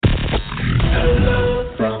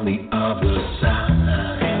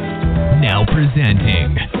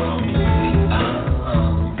presenting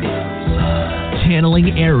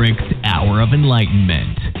Channeling Eric's Hour of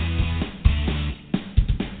Enlightenment.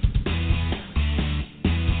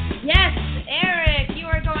 Yes, Eric, you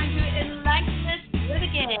are going to enlighten us yet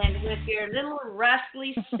again with your little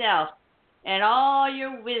rascally self and all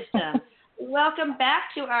your wisdom. Welcome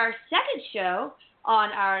back to our second show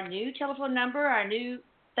on our new telephone number, our new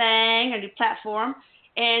thing, our new platform.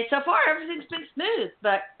 And so far, everything's been smooth,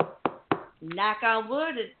 but knock on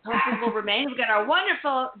wood, it hopefully will remain. We've got our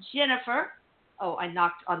wonderful Jennifer. Oh, I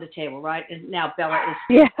knocked on the table, right? And now Bella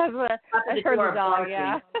is I the heard door the dog, barking.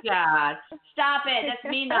 yeah. God, stop it. That's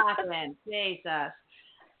me knocking. Jesus.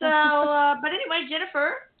 So, but anyway,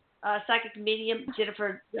 Jennifer, psychic medium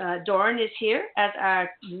Jennifer Dorn is here as our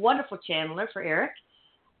wonderful channeler for Eric.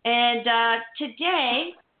 And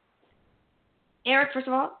today, Eric, first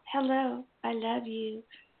of all, hello. I love you.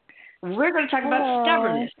 We're going to talk about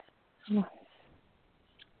stubbornness.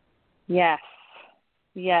 Yes,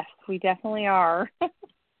 we definitely are.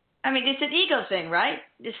 I mean, it's an ego thing, right?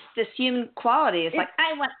 This human quality. It's like,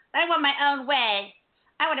 I want my own way.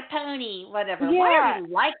 I want a pony, whatever. Yeah. Why are we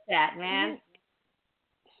like that, man?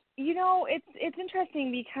 You know, it's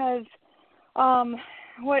interesting because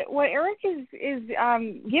what Eric is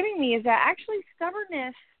giving me is that actually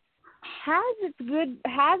stubbornness has its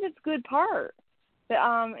good part.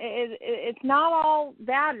 It's not all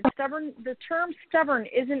bad. It's stubborn. The term stubborn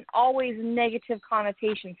isn't always negative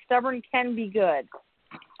connotation. Stubborn can be good.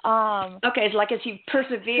 Okay, it's like as you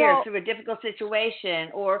persevere through a difficult situation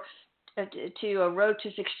or to a road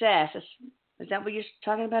to success. Is that what you're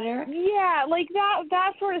talking about, Eric? Yeah, like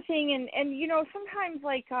that sort of thing. And you know, sometimes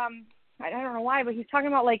like I don't know why, but he's talking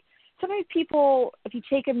about like sometimes people, if you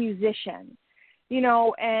take a musician, you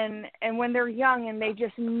know, and when they're young and they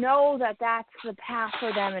just know that that's the path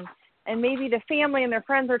for them, and maybe the family and their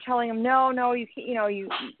friends are telling them, no, you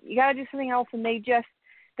got to do something else, and they just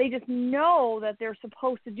know that they're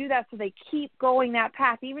supposed to do that, so they keep going that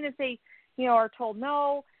path, even if they, you know, are told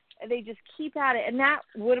no, they just keep at it, and that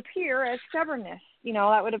would appear as stubbornness. You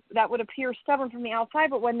know, that would appear stubborn from the outside,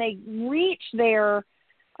 but when they reach their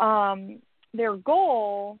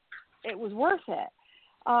goal, it was worth it.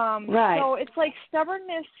 Right. So it's like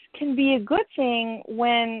stubbornness can be a good thing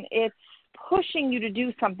when it's pushing you to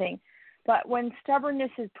do something. But when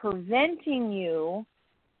stubbornness is preventing you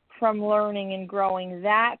from learning and growing,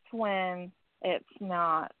 that's when it's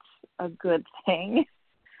not a good thing.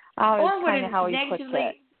 Or when how he puts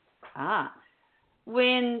it.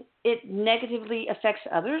 When it negatively affects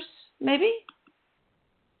others, maybe?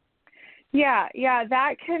 Yeah,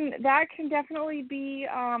 that can definitely be.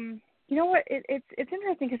 You know what? It's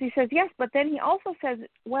interesting because he says yes, but then he also says,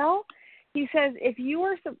 if you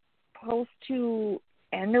are supposed to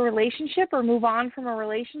end a relationship or move on from a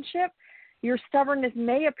relationship, your stubbornness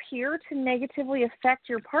may appear to negatively affect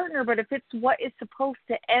your partner, but if it's what is supposed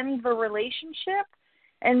to end the relationship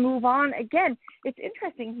and move on, again, it's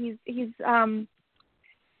interesting. He's kind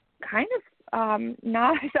of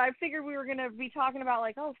not. I figured we were going to be talking about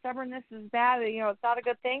like, oh, stubbornness is bad. You know, it's not a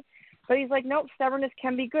good thing. But he's like, nope, stubbornness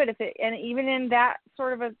can be good. And even in that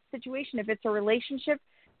sort of a situation, if it's a relationship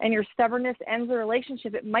and your stubbornness ends the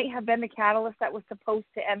relationship, it might have been the catalyst that was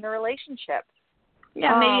supposed to end the relationship.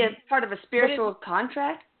 Yeah, maybe it's part of a spiritual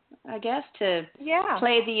contract, I guess, to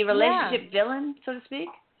play the relationship villain, so to speak.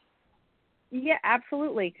 Yeah,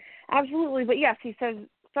 absolutely. But yes, he says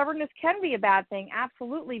stubbornness can be a bad thing,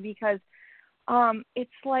 absolutely, because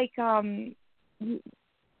it's like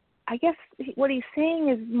I guess what he's saying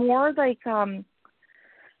is more like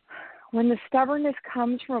when the stubbornness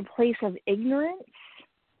comes from a place of ignorance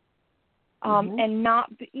and not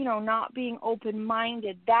being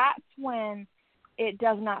open-minded, that's when it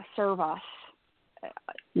does not serve us.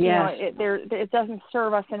 Yes. You know, it doesn't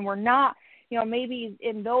serve us, and we're not, you know, maybe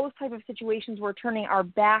in those type of situations we're turning our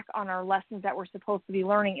back on our lessons that we're supposed to be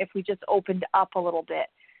learning if we just opened up a little bit.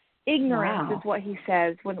 Ignorance is what he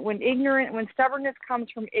says. When stubbornness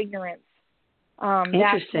comes from ignorance,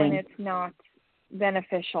 that's when it's not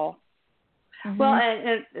beneficial. Mm-hmm. Well,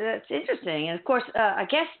 and that's interesting. And of course, I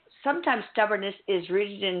guess sometimes stubbornness is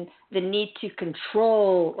rooted in the need to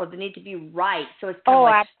control or the need to be right. So it's kind of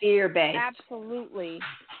like fear-based. Absolutely.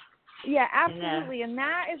 Yeah, absolutely. Yeah. And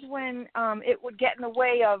that is when it would get in the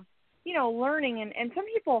way of, you know, learning. And some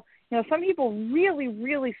people, really,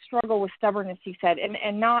 really struggle with stubbornness, he said,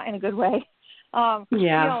 and not in a good way. You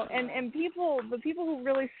know, and the people who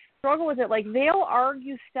really struggle with it, like they'll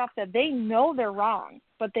argue stuff that they know they're wrong,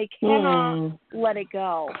 but they cannot let it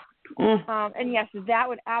go. And yes, that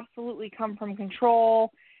would absolutely come from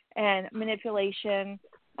control and manipulation.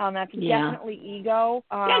 That's definitely ego.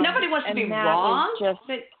 Nobody wants to be wrong.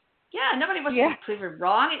 Nobody wants to be proven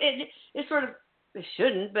wrong. It sort of, it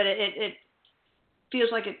shouldn't, but it feels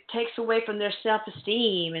like it takes away from their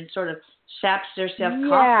self-esteem and sort of saps their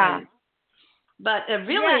self-confidence. But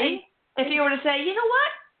really, if you were to say, you know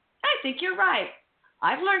what, I think you're right.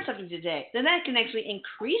 I've learned something today. Then that can actually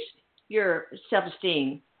increase your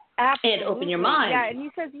self-esteem. Absolutely. And open your mind. Yeah, and he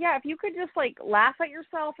says, if you could just like laugh at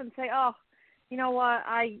yourself and say, oh, you know what,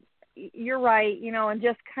 you're right, and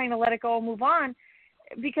just kind of let it go and move on.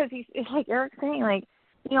 Because it's like Eric's saying, like,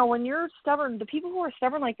 when you're stubborn, the people who are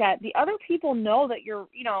stubborn like that, the other people know that you're,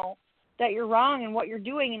 that you're wrong in what you're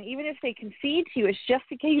doing. And even if they concede to you, it's just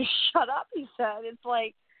to get you to shut up, he said. It's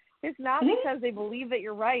like, it's not because they believe that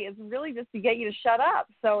you're right. It's really just to get you to shut up.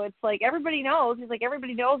 So it's like everybody knows. He's like,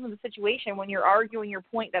 everybody knows in the situation when you're arguing your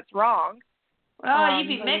point that's wrong. Well, you'd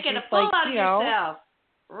be making a fool out of yourself.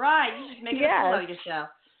 Right. You're just making a fool out of yourself.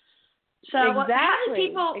 So how do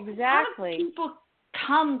people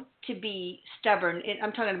come to be stubborn?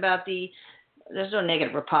 I'm talking about there's no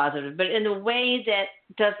negative or positive, but in the way that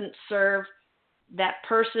doesn't serve that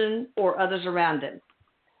person or others around them.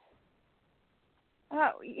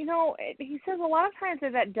 He says a lot of times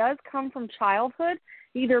that does come from childhood,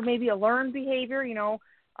 either maybe a learned behavior.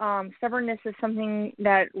 Stubbornness is something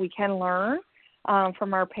that we can learn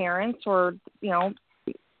from our parents or,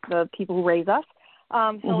 the people who raise us.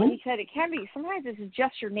 So he said it can be, sometimes this is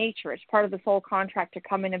just your nature. It's part of the soul contract to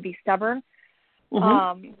come in and be stubborn.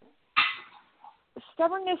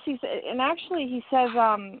 Stubbornness, he says,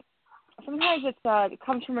 sometimes it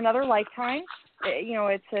comes from another lifetime.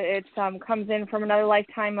 It comes in from another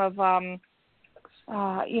lifetime of,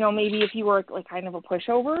 maybe if you were like kind of a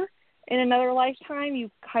pushover in another lifetime, you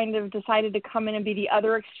kind of decided to come in and be the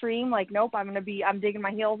other extreme. Like, nope, I'm digging my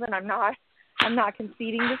heels in. I'm not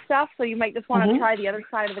conceding to stuff. So you might just want to try the other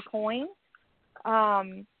side of the coin.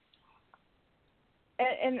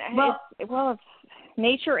 It's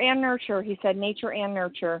nature and nurture. He said nature and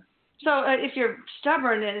nurture. So if you're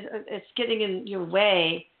stubborn and it's getting in your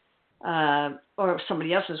way, or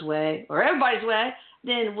somebody else's way, or everybody's way,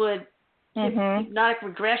 then would hypnotic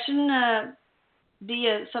regression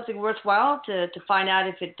be something worthwhile to find out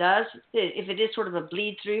if it is sort of a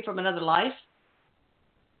bleed through from another life?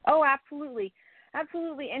 Oh, absolutely.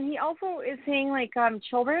 Absolutely. And he also is saying, like,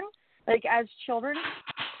 children, like as children,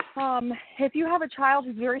 if you have a child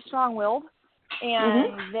who's very strong-willed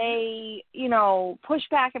and they, push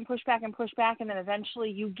back and push back and push back, and then eventually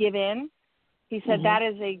you give in, he said that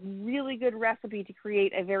is a really good recipe to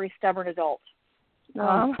create a very stubborn adult.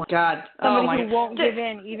 Oh, my God. Somebody who won't give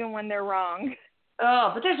in even when they're wrong.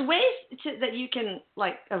 Oh, but there's ways that you can,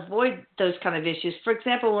 like, avoid those kind of issues. For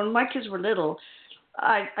example, when my kids were little,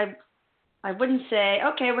 I wouldn't say,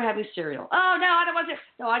 okay, we're having cereal. Oh, no, I don't want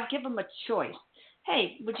to. No, I'd give them a choice.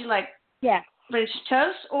 Hey, would you like French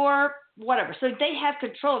toast or whatever? So they have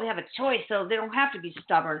control. They have a choice, so they don't have to be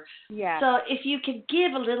stubborn. Yeah. So if you can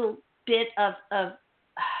give a little bit of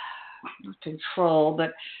control,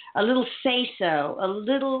 but a little say-so, a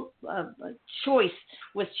little choice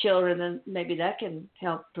with children, then maybe that can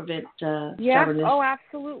help prevent stubbornness. Oh,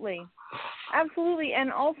 absolutely. Absolutely.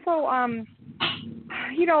 And also,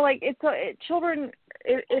 children,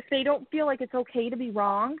 if they don't feel like it's okay to be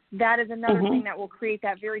wrong, that is another thing that will create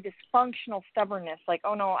that very dysfunctional stubbornness. Like,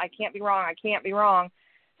 oh, no, I can't be wrong. I can't be wrong.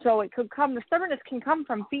 So the stubbornness can come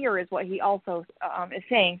from fear is what he also is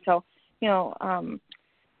saying. So,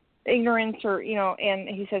 ignorance or, and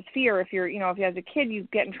he says fear, if you as a kid, you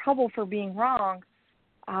get in trouble for being wrong,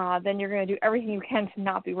 then you're going to do everything you can to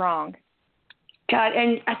not be wrong. God,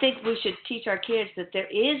 and I think we should teach our kids that there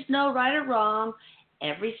is no right or wrong.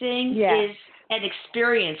 Everything is an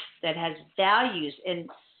experience that has values, and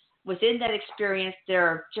within that experience, there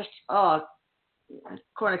are just a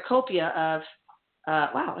cornucopia of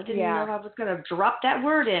wow, I didn't know I was going to drop that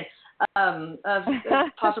word in of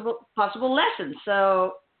possible lessons.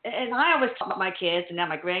 So, and I always taught my kids and now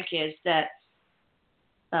my grandkids that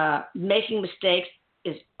making mistakes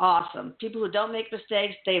is awesome. People who don't make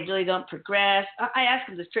mistakes, they really don't progress. I ask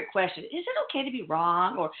them this trick question: is it okay to be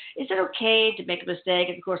wrong, or is it okay to make a mistake?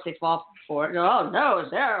 And of course, they fall for it. Oh no, it's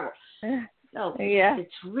terrible. No,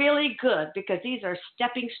 it's really good because these are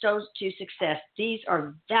stepping stones to success. These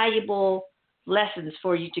are valuable lessons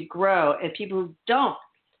for you to grow. And people who don't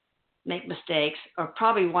make mistakes are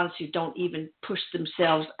probably ones who don't even push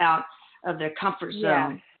themselves out of their comfort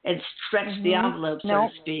zone and stretch the envelope, so to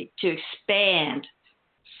speak, to expand.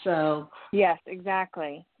 So yes,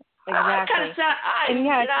 exactly. I think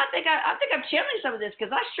I'm channeling some of this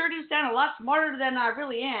because I sure do sound a lot smarter than I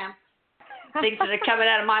really am. Things that are coming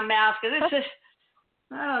out of my mouth because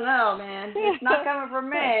I don't know, man. It's not coming from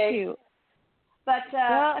me. That's cute. But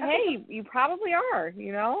well, okay. hey, you probably are.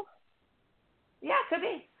 You know. Yeah, could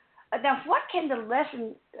be. Now, what can the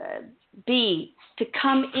lesson be to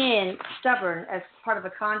come in stubborn as part of a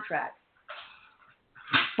contract?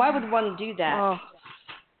 Why would one do that? Oh.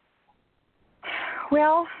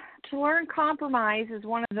 Well, to learn compromise is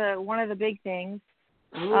one of the big things.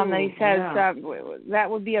 That he says that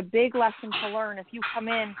would be a big lesson to learn. If you come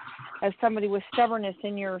in as somebody with stubbornness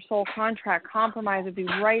in your soul contract, compromise would be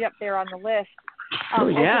right up there on the list.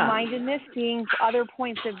 Open-mindedness, seeing other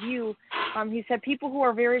points of view. He said people who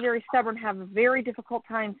are very, very stubborn have a very difficult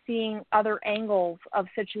time seeing other angles of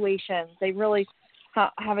situations. They really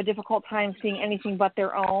have a difficult time seeing anything but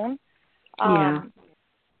their own.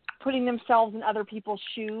 Putting themselves in other people's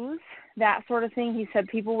shoes, that sort of thing. He said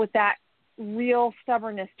people with that real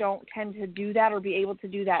stubbornness don't tend to do that or be able to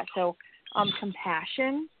do that. So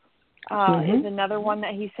compassion is another one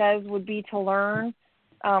that he says would be to learn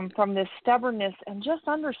from this stubbornness, and just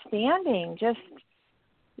understanding, just,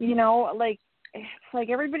 you know, like, it's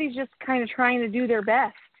like everybody's just kind of trying to do their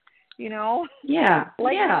best, you know? Yeah.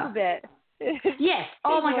 Lighten up a bit. Yes.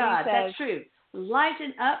 Oh, my God, that's true.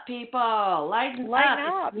 Lighten up, people. Lighten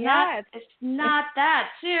up. It's not that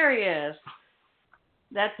serious.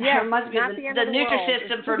 That must be the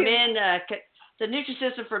Nutrisystem for men. The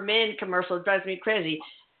Nutrisystem for men commercial drives me crazy.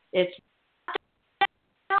 It's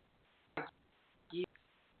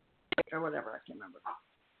or whatever, I can't remember.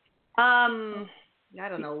 I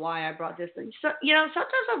don't know why I brought this thing. So, you know,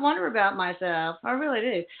 sometimes I wonder about myself. I really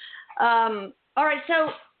do. All right,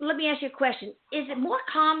 so let me ask you a question. Is it more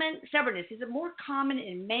common, stubbornness, is it more common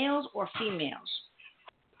in males or females?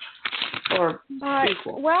 Or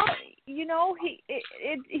equal? Well, you know,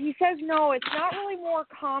 he says no, it's not really more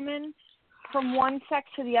common from one sex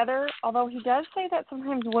to the other, although he does say that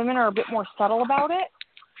sometimes women are a bit more subtle about it.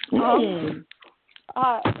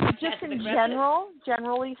 Just in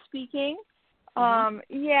generally speaking,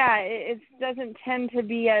 it doesn't tend to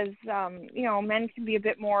be as, you know, men can be a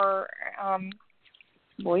bit more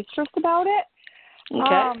boisterous about it.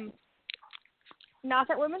 Okay. Not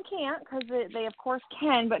that women can't, because they of course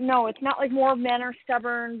can, but no, it's not like more men are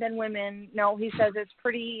stubborn than women. No, he says it's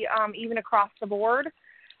pretty even across the board.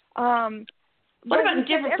 What about in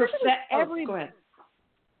different perspectives? Go ahead.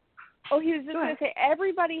 Oh, he was just going to say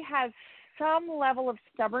everybody has some level of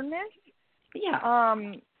stubbornness. Yeah.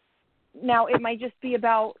 Now, it might just be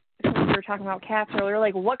about, since we were talking about cats earlier,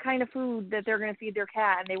 like what kind of food that they're going to feed their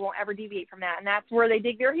cat, and they won't ever deviate from that. And that's where they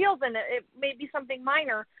dig their heels in. It may be something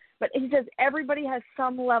minor, but he says everybody has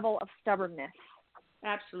some level of stubbornness.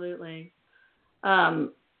 Absolutely.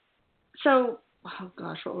 So, oh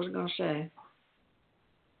gosh, what was I going to say?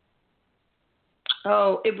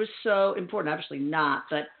 Oh, it was so important. Obviously not,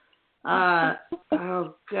 but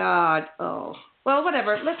oh God. Oh, well,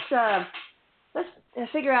 whatever. Let's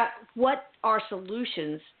figure out what are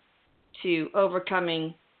solutions to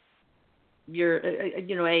overcoming your,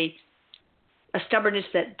 a stubbornness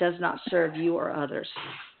that does not serve you or others.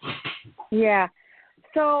 Yeah.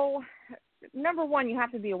 So, number one, you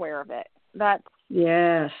have to be aware of it. That's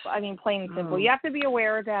plain and simple. You have to be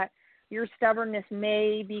aware that your stubbornness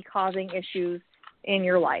may be causing issues in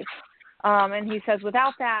your life. And he says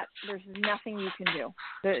without that, there's nothing you can do.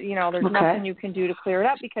 There's nothing you can do to clear it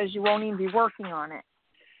up because you won't even be working on it.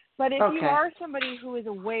 But if you are somebody who is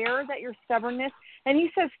aware that your stubbornness, and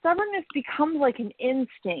he says stubbornness becomes like an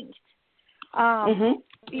instinct.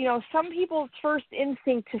 You know, some people's first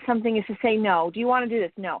instinct to something is to say no. Do you want to do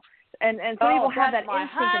this? No. And some people have that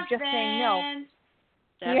instinct of just saying no.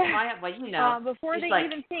 That's my, well, you know. Before they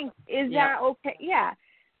even think, is that okay? Yeah.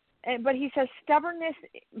 But he says stubbornness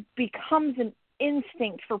becomes an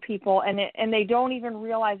instinct for people, and they don't even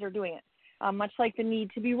realize they're doing it. Much like the need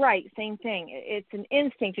to be right, same thing. It's an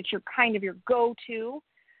instinct. It's your kind of your go-to.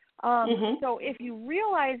 So if you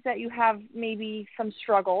realize that you have maybe some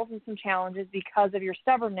struggles and some challenges because of your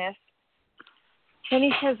stubbornness, then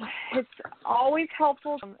he says it's always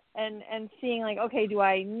helpful and seeing like, okay, do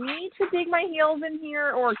I need to dig my heels in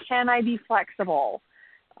here, or can I be flexible?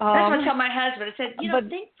 That's what I tell my husband. I said,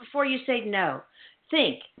 think before you say no.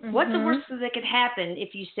 Think, what's the worst thing that could happen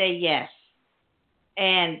if you say yes?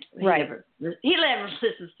 And he never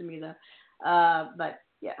listens to me, though. But,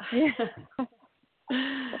 yeah.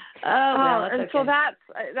 And so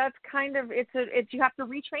that's kind of, it's you have to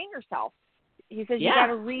retrain yourself. He says you got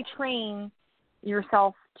to retrain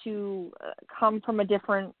yourself to come from a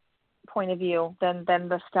different point of view than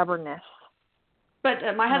the stubbornness. But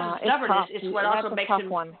my husband's stubbornness is what also makes him.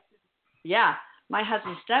 One. Yeah, my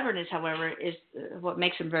husband's stubbornness, however, is what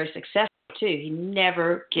makes him very successful. too. He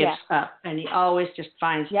never gives up, and he always just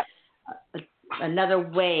finds another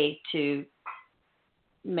way to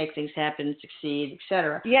make things happen, succeed,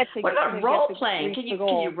 etc. Yeah, what about role playing? Can you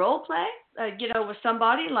role play? With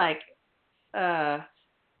somebody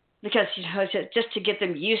because just to get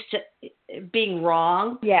them used to being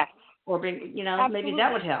wrong. Yes. Or being, Absolutely. Maybe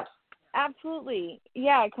that would help. Absolutely.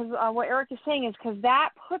 Yeah, because what Eric is saying is because that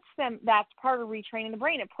puts them, that's part of retraining the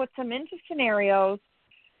brain. It puts them into scenarios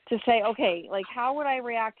to say, okay, like how would I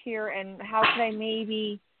react here and how could I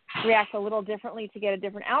maybe react a little differently to get a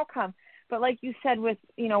different outcome. But like you said with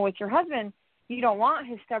your husband, you don't want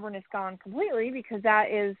his stubbornness gone completely because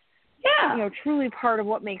that is, truly part of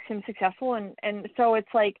what makes him successful. And so it's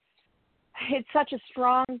like, it's such a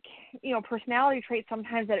strong, personality trait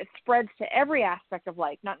sometimes that it spreads to every aspect of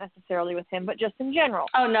life, not necessarily with him, but just in general.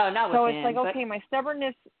 Oh, no, not with him. So it's like, okay, my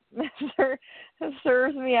stubbornness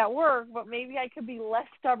serves me at work, but maybe I could be less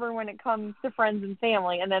stubborn when it comes to friends and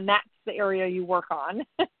family, and then that's the area you work on.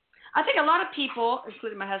 I think a lot of people,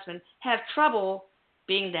 including my husband, have trouble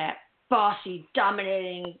being that bossy,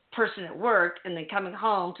 dominating person at work and then coming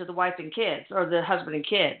home to the wife and kids or the husband and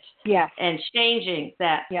kids. Yes. And changing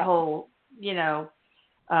that whole drill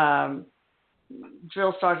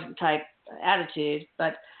sergeant type attitude.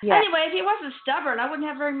 But anyway, if he wasn't stubborn, I wouldn't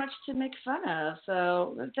have very much to make fun of.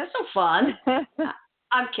 So that's no fun.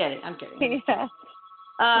 I'm kidding. Yeah.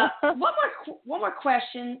 One more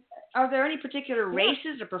question. Are there any particular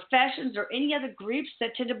races or professions or any other groups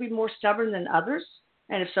that tend to be more stubborn than others?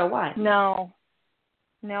 And if so, why? No.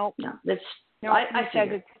 It's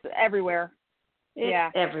it's everywhere.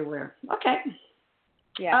 It's everywhere. Okay.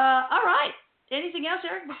 Yeah. All right. Anything else,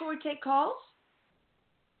 Eric, before we take calls?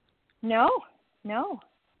 No.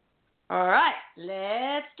 All right.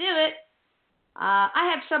 Let's do it. I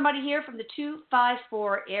have somebody here from the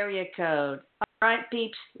 254 area code. All right,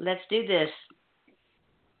 peeps, let's do this.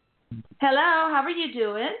 Hello, how are you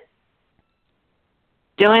doing?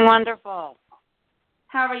 Doing wonderful.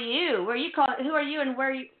 How are you? Where are you calling? Who are you, and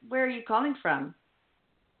where are you calling from?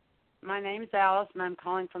 My name's Alice, and I'm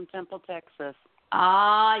calling from Temple, Texas.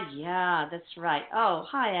 Ah, yeah, that's right. Oh,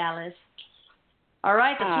 hi, Alice. All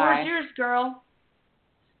right, the floor is yours, girl.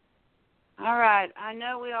 All right. I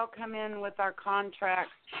know we all come in with our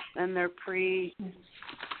contracts, and they're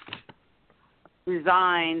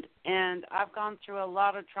resigned, and I've gone through a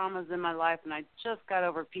lot of traumas in my life, and I just got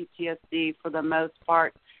over PTSD for the most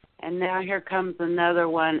part, and now here comes another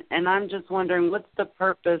one, and I'm just wondering what's the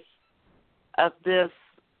purpose of this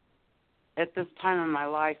at this time in my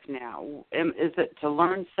life now? Is it to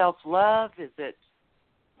learn self-love? Is it?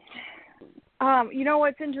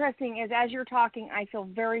 What's interesting is as you're talking, I feel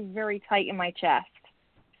very, very tight in my chest.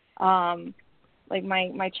 Like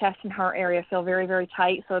my chest and heart area feel very, very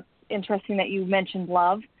tight, so it's interesting that you mentioned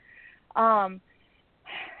love.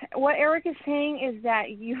 What Eric is saying is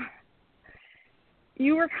that you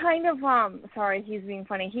were kind of sorry, he's being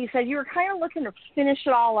funny. He said you were kind of looking to finish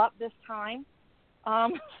it all up this time.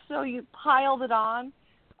 So you piled it on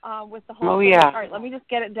with the whole thing. All right, let me just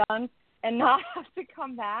get it done and not have to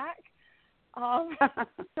come back.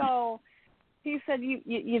 So he said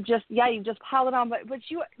you just piled it on, but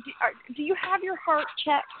do you have your heart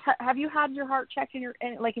checked? Have you had your heart checked in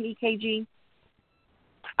like an EKG?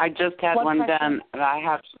 I just had Blood one pressure? done, and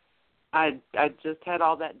I just had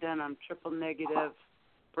all that done. I'm triple negative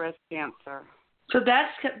breast cancer. So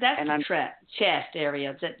that's the chest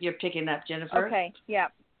area that you're picking up, Jennifer. Okay.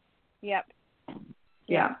 Yep. Yeah.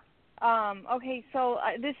 Okay. So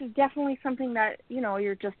this is definitely something that you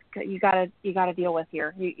gotta deal with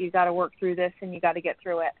here. You gotta work through this, and you gotta get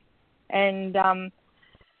through it. And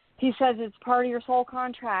he says it's part of your soul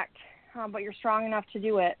contract, but you're strong enough to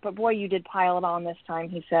do it. But boy, you did pile it on this time.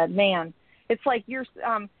 He said, man, it's like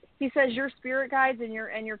he says your spirit guides and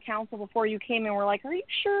your counsel before you came in were like, are you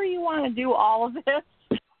sure you want to do all of this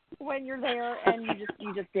when you're there? And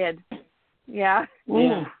you just did. Yeah.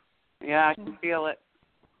 Yeah. Yeah, I can feel it.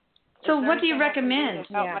 So what do you recommend?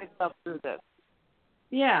 To help myself through this.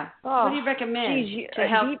 Yeah. Oh, what do you recommend to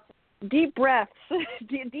help? Deep breaths,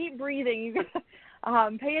 deep breathing. You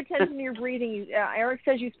pay attention to your breathing. Eric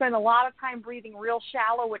says you spend a lot of time breathing real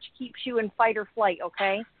shallow, which keeps you in fight or flight.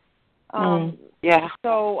 Okay. Yeah.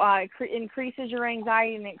 So it increases your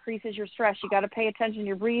anxiety and increases your stress. You got to pay attention to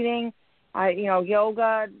your breathing.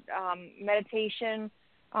 Yoga, meditation.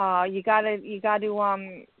 You got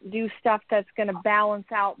to do stuff that's going to balance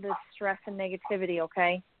out this stress and negativity.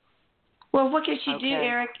 Okay. Well, what could she do,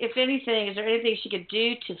 Eric? If anything, is there anything she could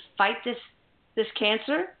do to fight this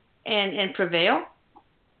cancer and prevail?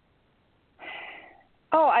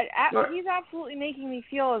 Oh, he's absolutely making me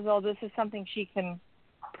feel as though this is something she can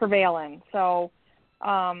prevailing. So,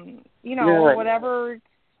 Really? whatever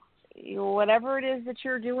it is that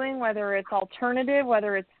you're doing, whether it's alternative,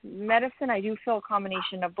 whether it's medicine, I do feel a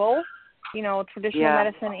combination of both. Traditional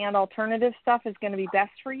medicine and alternative stuff is going to be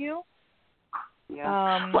best for you.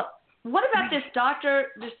 Yeah. What about this doctor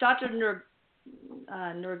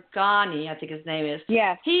Nurgani, I think his name is?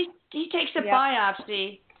 Yes. He takes a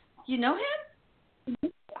biopsy. You know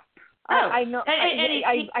him? I know.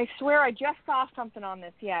 And I swear I just saw something on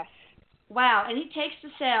this. Yes. Wow. And he takes the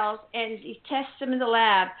cells and he tests them in the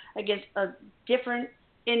lab against different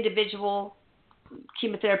individual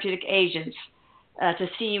chemotherapeutic agents to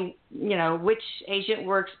see, which agent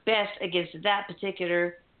works best against that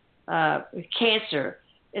particular cancer.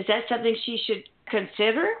 Is that something she should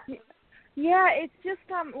consider? Yeah, it's just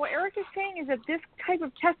what Eric is saying is that this type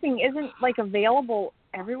of testing isn't available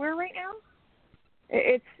everywhere right now.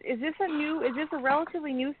 Is this a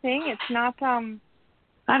relatively new thing? It's not.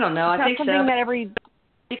 I don't know. I think so. It's not something that every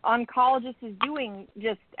oncologist is doing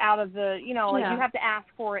just out of the you have to ask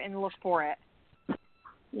for it and look for it.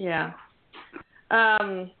 Yeah.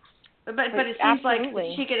 But it seems like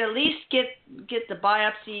she could at least get the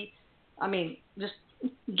biopsy. I mean, just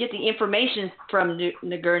get the information from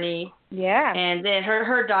Nagurni. Yeah. And then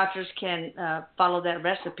her doctors can follow that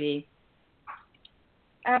recipe.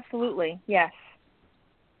 Absolutely. Yes.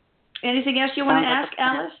 Anything else you want to ask,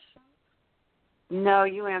 Alice? No,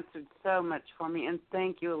 you answered so much for me, and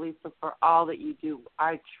thank you, Elisa, for all that you do.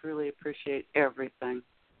 I truly appreciate everything.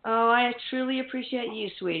 Oh, I truly appreciate you,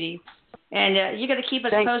 sweetie. And you got to keep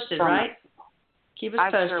us posted, so right? Much. Keep us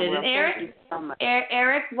I posted. Sure will. And Eric, thank you so much.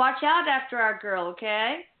 Eric, watch out after our girl,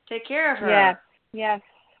 okay? Take care of her. Yes.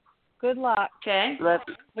 Good luck. Okay. Love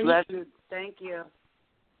you. Thank you.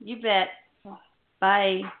 You bet.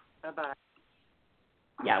 Bye. Bye-bye.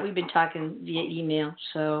 Yeah, we've been talking via email,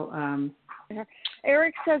 so.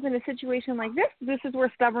 Eric says in a situation like this is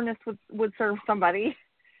where stubbornness would serve somebody.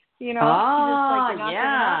 You're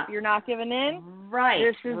not giving in.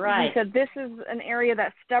 Right. He said this is an area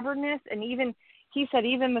that stubbornness, and even he said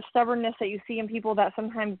even the stubbornness that you see in people that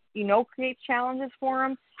sometimes creates challenges for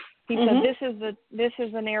them. He said this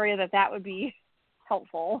is an area that would be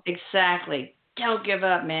helpful. Exactly. Don't give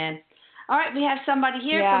up, man. All right, we have somebody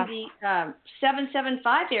here from the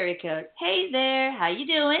 775 area code. Hey there, how you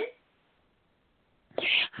doing?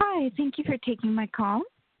 Hi, thank you for taking my call.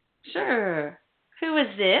 Sure. Who is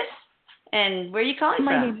this? And where are you calling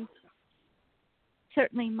from?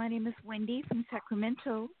 My name is Wendy from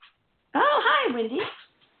Sacramento. Oh, hi, Wendy.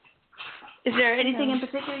 Is there anything in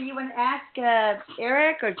particular you want to ask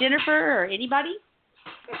Eric or Jennifer or anybody?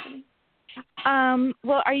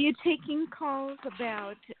 Well, are you taking calls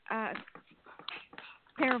about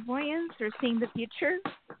clairvoyance or seeing the future?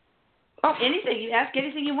 Oh, anything. You ask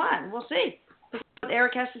anything you want. We'll see what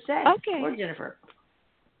Eric has to say. Okay. Or Jennifer.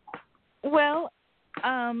 Well,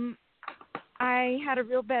 I had a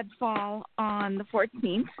real bad fall on the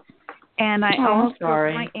 14th, and I almost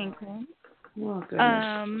broke my ankle. Oh,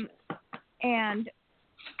 goodness. And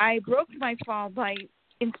I broke my fall by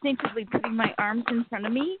instinctively putting my arms in front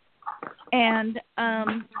of me, and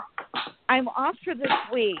I'm off for this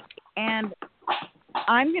week, and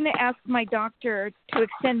I'm going to ask my doctor to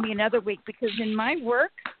extend me another week because in my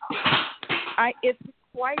work, it's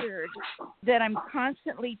required that I'm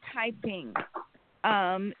constantly typing,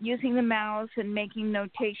 using the mouse and making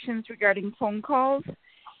notations regarding phone calls.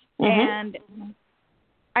 And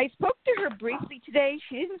I spoke to her briefly today.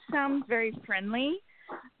 She didn't sound very friendly,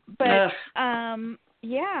 but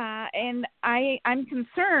and I'm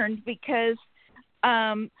concerned because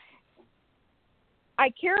I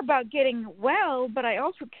care about getting well, but I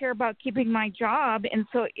also care about keeping my job, and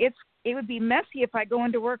so it would be messy if I go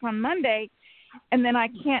into work on Monday and then I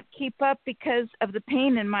can't keep up because of the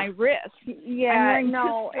pain in my wrist. Yeah,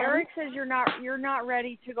 no. Eric says you're not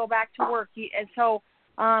ready to go back to work, and so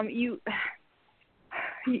you're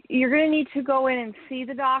going to need to go in and see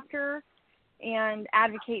the doctor and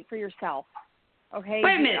advocate for yourself. Okay.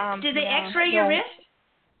 Wait a minute. Did they X-ray your wrist?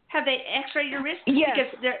 Have they X-rayed your wrist?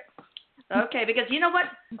 Yes. Because you know what?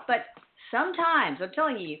 But sometimes I'm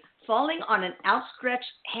telling you, falling on an outstretched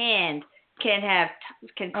hand can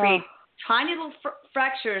create tiny little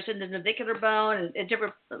fractures in the navicular bone and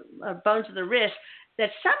different bones of the wrist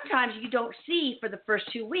that sometimes you don't see for the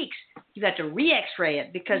first 2 weeks. You have to re-X-ray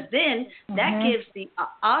it because then that gives the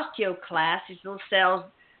osteoclasts, these little cells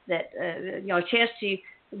that a chance to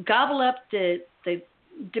gobble up the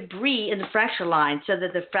debris in the fracture line so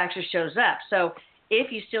that the fracture shows up. So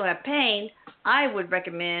if you still have pain, I would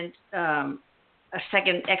recommend a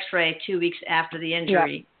second X-ray 2 weeks after the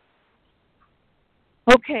injury.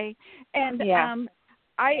 Okay. And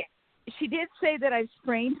She did say that I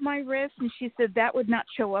sprained my wrist, and she said that would not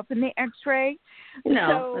show up in the X-ray. No,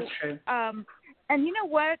 So, that's true. And you know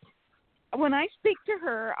what? When I speak to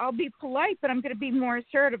her, I'll be polite, but I'm going to be more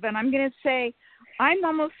assertive, and I'm going to say, I'm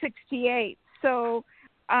almost 68, so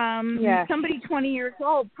somebody 20 years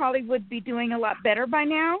old probably would be doing a lot better by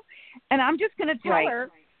now. And I'm just going to tell her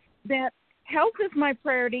that health is my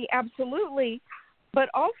priority, absolutely, but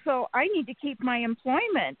also I need to keep my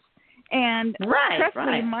employment. And trust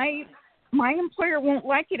me, my employer won't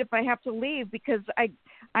like it if I have to leave because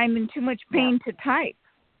I'm in too much pain to type.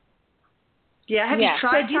 Yeah, have you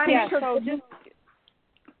tried typing?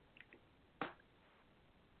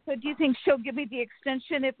 So do you think she'll give me the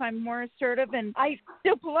extension if I'm more assertive and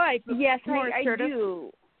still polite? But more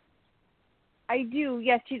assertive? I do.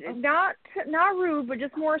 Yes, she's not rude, but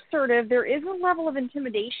just more assertive. There is a level of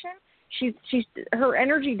intimidation. Her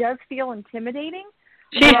energy does feel intimidating.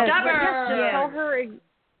 She's stubborn. Tell her,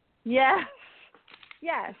 yes,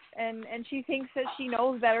 and she thinks that she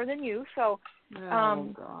knows better than you. So,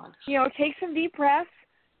 take some deep breaths.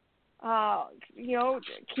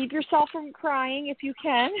 Keep yourself from crying if you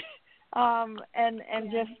can,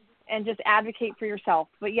 and just advocate for yourself.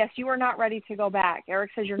 But yes, you are not ready to go back.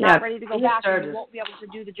 Eric says you're not ready to go back, and you won't be able to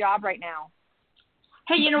do the job right now.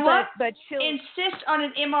 Hey, you know what? But she'll insist on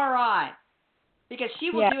an MRI. Because she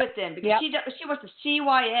will do it then. Because she wants a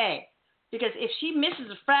CYA. Because if she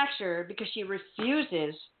misses a fracture because she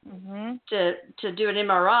refuses to do an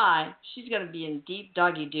MRI, she's going to be in deep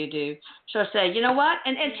doggy doo-doo. She'll say, you know what?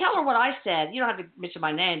 And tell her what I said. You don't have to mention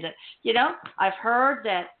my name. That, I've heard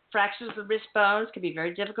that fractures of the wrist bones can be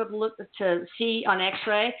very difficult to see on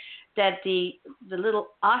X-ray. That the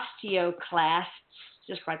little osteoclasts,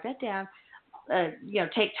 just write that down,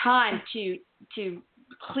 take time to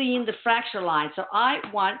clean the fracture line. So I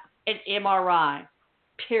want an MRI,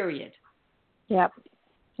 period. Yep.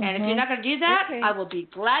 And if you're not going to do that, I will be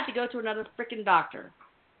glad to go to another freaking doctor.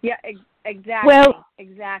 Yeah, exactly. Well,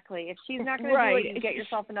 exactly. If she's not going to do it, you get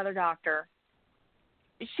yourself another doctor.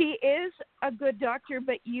 She is a good doctor,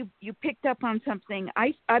 but you picked up on something.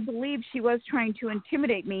 I believe she was trying to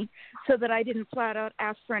intimidate me so that I didn't flat out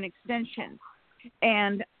ask for an extension.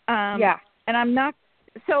 And and I'm not.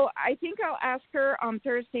 So I think I'll ask her on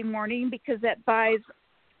Thursday morning because that buys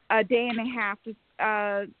a day and a half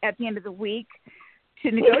at the end of the week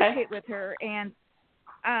to negotiate with her. And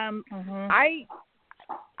I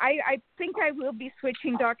think I will be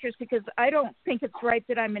switching doctors because I don't think it's right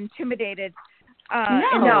that I'm intimidated in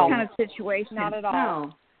this kind of situation. Not at all.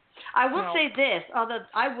 No. I will say this, although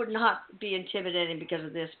I would not be intimidating because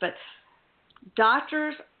of this, but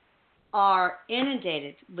doctors are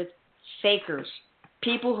inundated with fakers.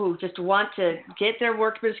 People who just want to get their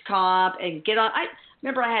workman's comp and get on. I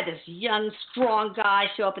remember I had this young, strong guy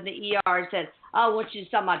show up in the ER and said, I want you to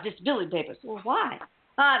sign my disability papers. Well, why?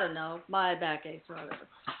 I don't know. My back aches or whatever.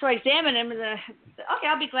 So I examined him and said, okay,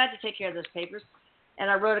 I'll be glad to take care of those papers. And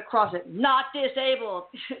I wrote across it, not disabled,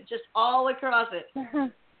 just all across it.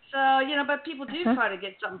 So, but people do try to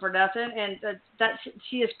get something for nothing, and that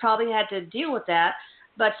she has probably had to deal with that.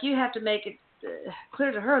 But you have to make it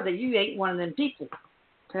clear to her that you ain't one of them people.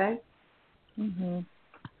 Okay? Mm-hmm.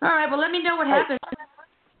 All right, well, let me know what happens.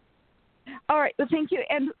 All right, well, thank you.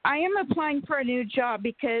 And I am applying for a new job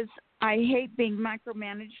because I hate being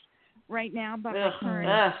micromanaged right now by my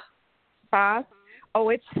current boss. Oh,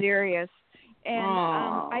 it's serious. And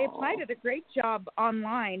I applied at a great job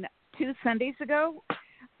online 2 Sundays ago.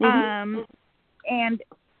 And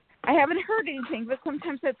I haven't heard anything, but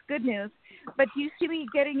sometimes that's good news. But do you see me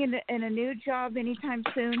getting in a new job anytime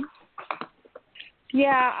soon?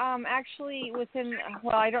 Yeah, actually within,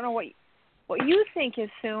 I don't know what you think is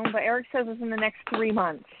soon, but Eric says it's in the next 3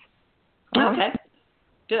 months. Okay,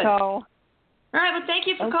 good. So, all right, well, thank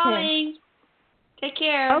you for calling. Take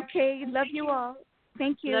care. Okay, love you all.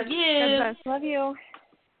 Thank you. Love you. God bless. Love you.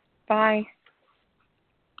 Bye.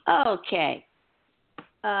 Okay.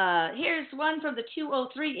 Here's one from the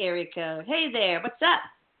 203 area code. Hey there, what's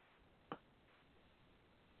up?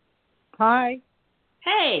 Hi.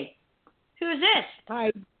 Hey, who is this?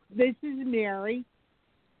 Hi, this is Mary.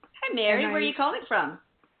 Hi, Mary. Where are you calling from?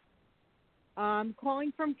 I'm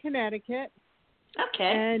calling from Connecticut. Okay.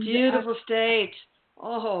 And, beautiful state.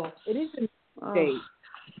 Oh. It is a state.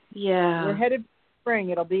 Yeah. We're headed for spring.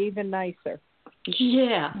 It'll be even nicer.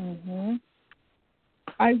 Yeah. Mm-hmm.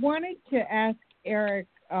 I wanted to ask Eric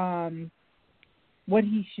what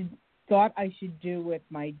he thought I should do with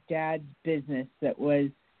my dad's business that was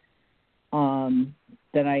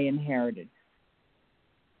that I inherited.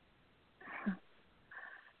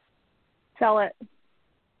 Sell it.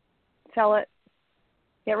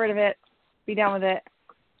 Get rid of it. Be done with it.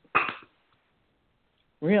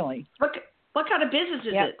 really. What kind of business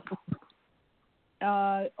is it?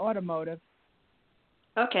 Automotive.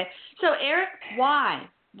 Okay. So, Eric, why?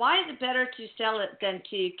 Why is it better to sell it than to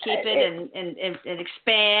keep it and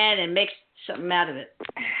expand and make something out of it?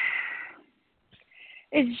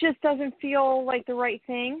 It just doesn't feel like the right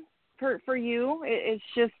thing for you.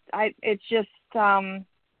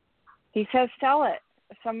 He says sell it.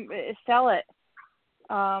 Sell it.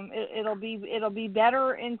 It'll be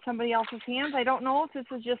better in somebody else's hands. I don't know if this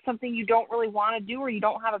is just something you don't really want to do or you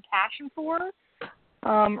don't have a passion for,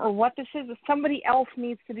 or what this is. But somebody else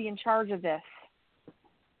needs to be in charge of this.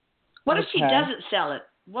 What if she doesn't sell it?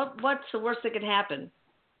 What's the worst that could happen?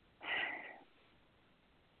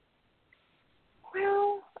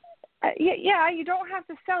 Well, yeah, you don't have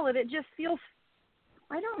to sell it. It just feels,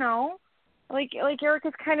 I don't know, like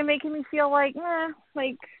Erica's kind of making me feel like,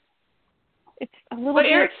 like it's a little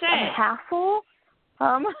bit of a hassle.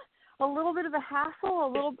 A little bit of a hassle. A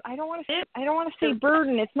little. I don't want to say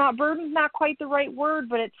burden. It's not burden's not quite the right word,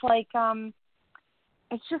 but it's like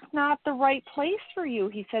it's just not the right place for you.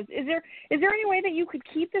 He says, is there any way that you could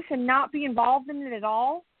keep this and not be involved in it at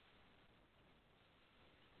all?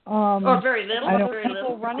 Or very little.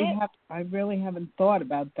 I really haven't thought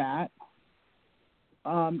about that.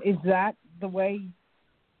 Is that the way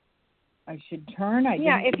I should turn?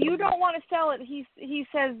 If you don't want to sell it, he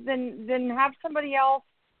says, then have somebody else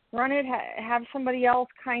run it. Have somebody else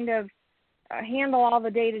kind of handle all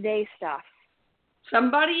the day-to-day stuff.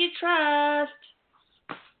 Somebody you trust.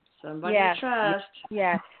 Somebody you trust.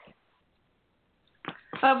 Yes.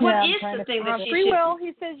 What is the thing that free will?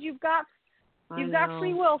 He says you've got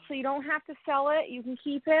free will, so you don't have to sell it. You can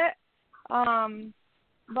keep it.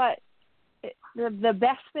 But the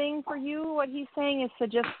best thing for you, what he's saying, is to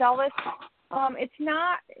just sell this. It's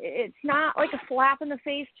not like a slap in the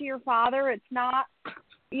face to your father. It's not,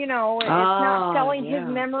 it's not selling his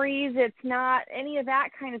memories. It's not any of that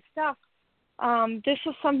kind of stuff. This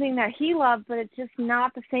is something that he loved, but it's just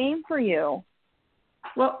not the same for you.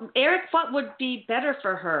 Well, Eric, what would be better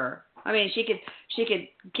for her? I mean, she could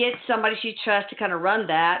get somebody she trusts to kind of run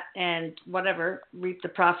that and whatever, reap the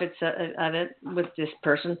profits of it with this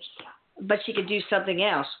person. But she could do something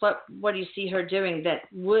else. What do you see her doing that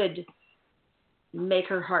would make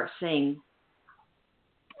her heart sing?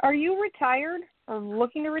 Are you retired or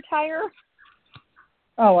looking to retire?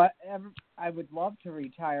 Oh, I would love to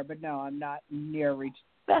retire, but no, I'm not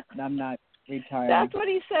I'm not retired. That's what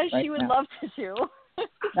he says she would love to do.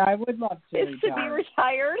 I would love to retire. To be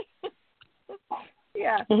retired.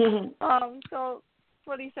 Yeah. So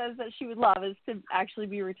what he says that she would love is to actually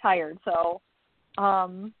be retired. So,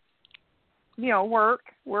 work,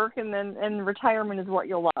 and retirement is what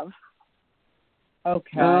you'll love.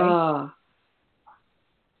 Okay.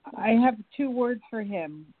 I have 2 words for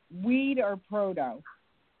him: weed or proto.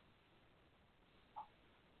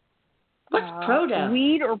 What's proto?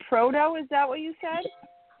 Weed or proto? Is that what you said?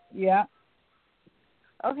 Yeah.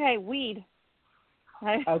 Okay, weed.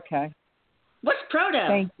 Okay. What's proto?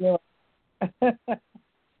 Thank you.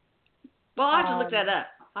 Well, I'll have to look that up.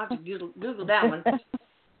 I'll have to Google that one.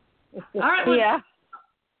 All right. Well, yeah.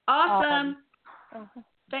 Awesome.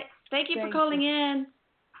 Thank you for calling in.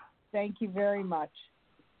 Thank you very much.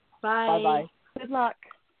 Bye. Bye-bye. Good luck.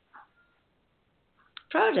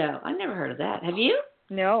 Proto. I never heard of that. Have you?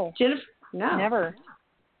 No. Jennifer? No. Never.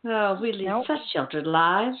 Oh, we lead such sheltered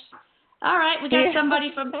lives. All right. We got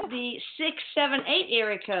somebody from the 678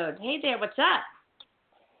 area code. Hey there. What's up?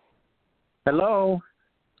 Hello.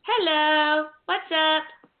 Hello. What's up?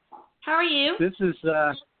 How are you? This is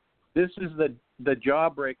the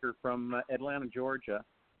Jawbreaker from Atlanta, Georgia.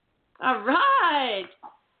 All right.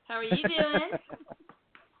 How are you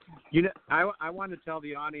doing? I want to tell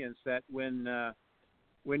the audience that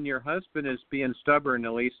when your husband is being stubborn,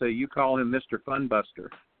 Elisa, you call him Mr. Funbuster.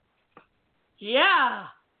 Yeah.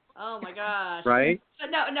 Oh my gosh. Right?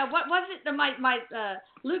 No. What was it? My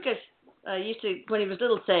Lucas used to, when he was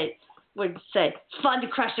little, would say "Fun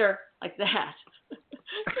Crusher" like that. It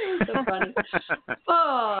was so funny.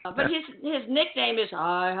 Oh, but his nickname is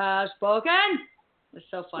 "I Have Spoken." It's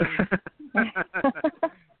so funny.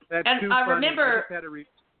 That's and too I funny. remember.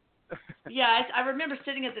 I remember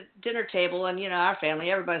sitting at the dinner table, and our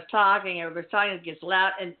family, everybody's talking, it gets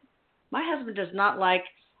loud, and my husband does not like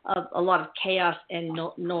a lot of chaos and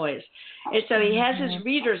noise, and so he has his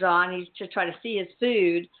readers on. He's to try to see his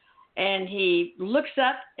food, and he looks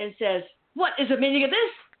up and says, "What is the meaning of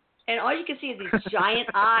this?" And all you can see is these giant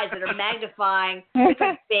eyes that are magnifying. It's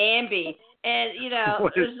like Bambi, and it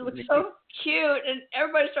looks so cute, and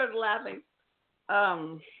everybody started laughing.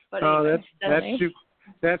 But anyway,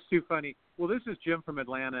 that's too funny. Well, this is Jim from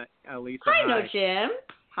Atlanta, Lisa. I know Hi. Jim.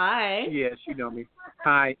 Hi. Yes, you know me.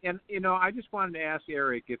 Hi. And, I just wanted to ask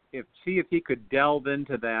Eric if he could delve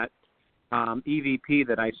into that EVP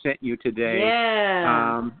that I sent you today.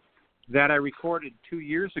 Yeah. That I recorded 2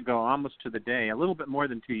 years ago, almost to the day, a little bit more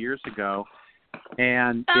than 2 years ago.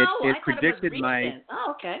 And it predicted my...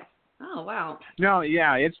 Oh, okay. Oh, wow. No,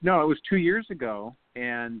 yeah, it was 2 years ago.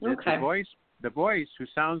 And Okay. the voice who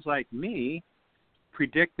sounds like me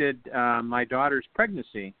predicted my daughter's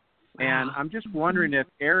pregnancy. And I'm just wondering if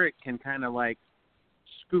Eric can kind of like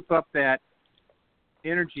scoop up that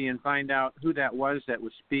energy and find out who that was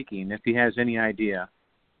speaking, if he has any idea.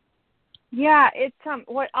 Yeah, it's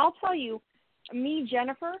what I'll tell you, me,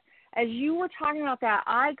 Jennifer, as you were talking about that,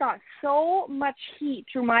 I got so much heat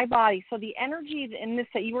through my body. So the energy in this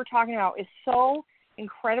that you were talking about is so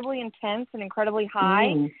incredibly intense and incredibly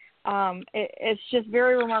high. It's just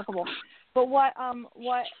very remarkable. But what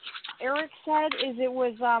Eric said is it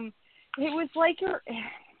was like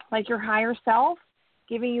your higher self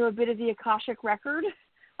giving you a bit of the Akashic record. It's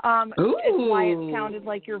why it sounded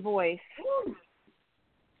like your voice.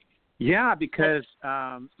 Yeah, because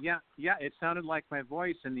it sounded like my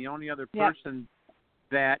voice, and the only other person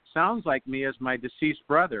that sounds like me is my deceased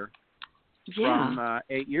brother from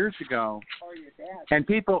 8 years ago. And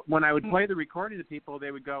people, when I would play the recording to people,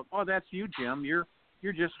 they would go, "Oh, that's you, Jim. You're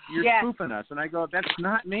spoofing us." And I go, "That's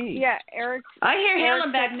not me." Yeah, Eric. I hear Eric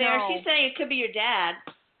Helen back there. No. She's saying it could be your dad.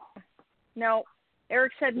 No,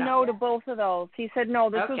 Eric said no to both of those. He said no.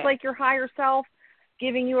 This was like your higher self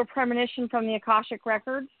giving you a premonition from the Akashic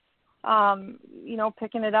records.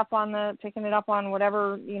 Picking it up on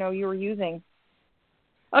whatever you were using.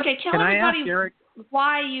 Okay, tell Can everybody I ask Eric,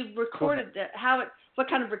 why you recorded what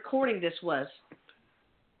kind of recording this was.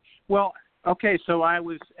 Well, okay, so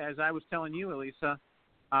as I was telling you, Elisa,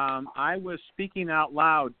 I was speaking out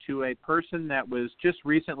loud to a person that was just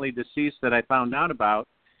recently deceased that I found out about,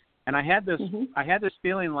 and I had this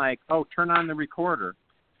feeling like, oh, turn on the recorder.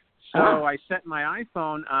 So I set my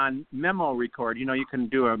iPhone on memo record. You can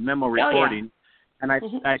do a memo recording, and I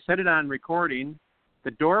set it on recording.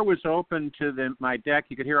 The door was open to my deck.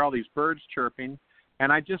 You could hear all these birds chirping,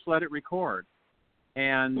 and I just let it record.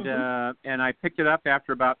 And and I picked it up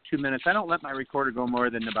after about 2 minutes. I don't let my recorder go more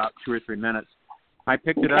than about 2 or 3 minutes. I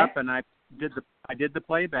picked it up and I did the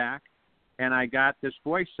playback, and I got this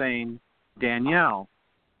voice saying, "Danielle,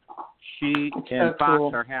 she and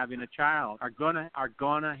Fox are having a child. Are gonna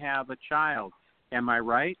have a child. Am I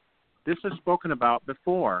right? This is spoken about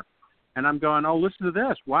before." And I'm going, "Oh, listen to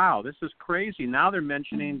this! Wow, this is crazy." Now they're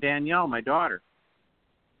mentioning Danielle, my daughter.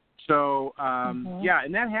 So,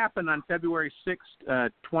 and that happened on February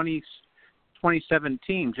 6th,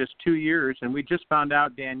 2017, just 2 years, and we just found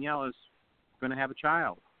out Danielle is going to have a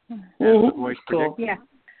child. That's the voice predicted. Yeah,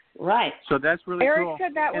 right. So that's really Eric cool.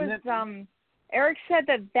 Said that Eric said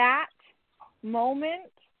that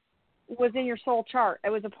moment was in your soul chart. It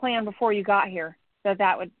was a plan before you got here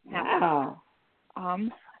that would happen. Wow.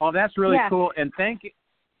 Oh, that's really cool, and thank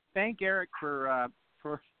Eric for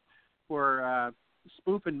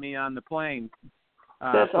spoofing me on the plane,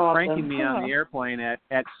 That's awesome. pranking me on the airplane at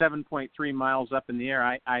 7.3 miles up in the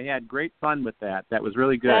air. I had great fun with that. That was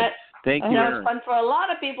really good. Thank you, That Eric. was fun for a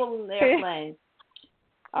lot of people in the airplane.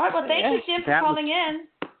 All right, well, thank you, Jim, for calling in.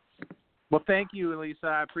 Well, thank you, Elisa.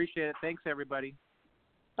 I appreciate it. Thanks, everybody.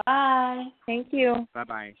 Bye. Thank you.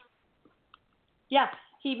 Bye-bye. Yeah,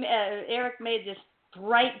 Eric made this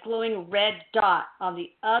bright, glowing red dot on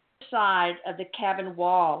the other side of the cabin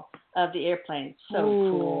wall of the airplane. So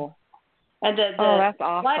cool. And the that's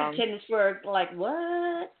awesome. flight attendants were like,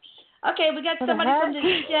 what? Okay, we got somebody from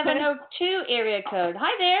the 702 area code.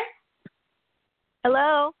 Hi there.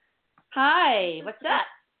 Hello. Hi. What's up?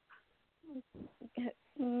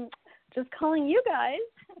 Just calling you guys.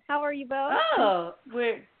 How are you both? Oh,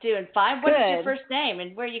 we're doing fine. What is your first name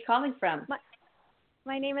and where are you calling from?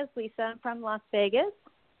 My name is Lisa. I'm from Las Vegas.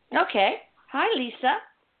 Okay. Hi, Lisa.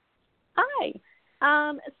 Hi.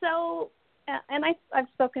 And I've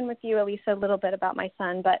spoken with you, Elisa, a little bit about my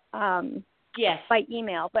son, but yes, by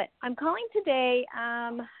email. But I'm calling today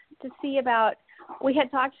to see about. We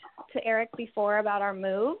had talked to Eric before about our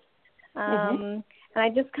move, and I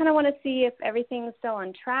just kind of want to see if everything's still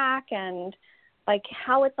on track and like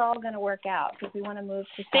how it's all going to work out because we want to move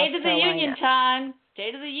to State South of the Carolina. Union time.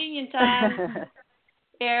 State of the Union time.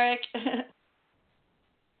 Eric.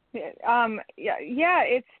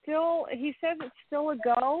 It's still. He says it's still a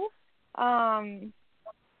go.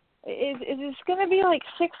 Is this going to be like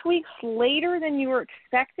 6 weeks later than you were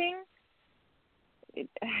expecting?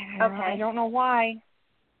 I don't know why.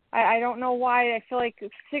 I don't know why. I feel like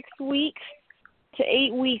 6 weeks to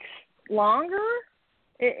 8 weeks longer.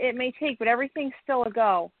 It may take, but everything's still a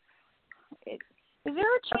go. Is there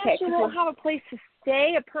a chance you won't have a place to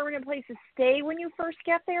stay, a permanent place to stay when you first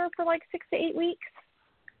get there for like 6 to 8 weeks?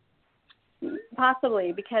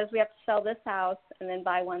 Possibly, because we have to sell this house and then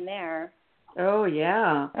buy one there. Oh,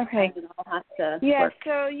 yeah. Okay. And all has to Yeah, work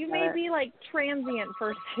so you may be like transient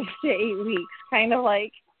for 6 to 8 weeks, kind of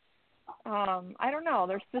like, I don't know.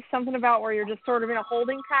 There's just something about where you're just sort of in a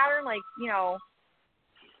holding pattern, like,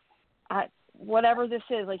 whatever this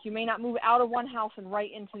is. Like you may not move out of one house and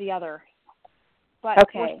right into the other. But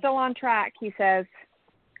we're still on track, he says.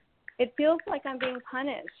 It feels like I'm being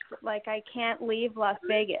punished, like I can't leave Las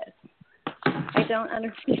Vegas. I don't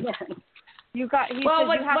understand. You have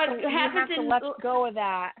to let go of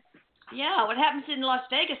that. Yeah, what happens in Las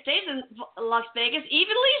Vegas stays in Las Vegas,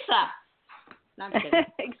 even Lisa. No, I'm kidding.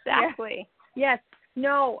 Exactly. Yes.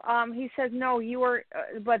 No, he says, no, you are,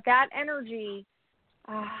 but that energy,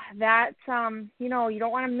 that's, you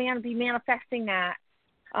don't want to be manifesting that.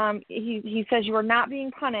 He says you are not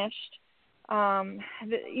being punished.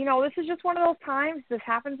 This is just one of those times. This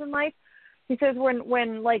happens in life. He says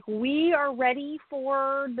when like we are ready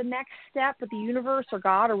for the next step with the universe or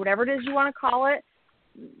God or whatever it is you want to call it,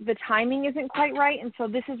 the timing isn't quite right, and so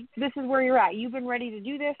this is where you're at. You've been ready to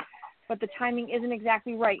do this, but the timing isn't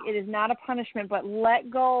exactly right. It is not a punishment, but let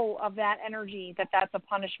go of that energy that's a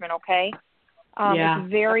punishment. Okay.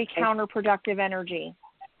 It's very counterproductive energy.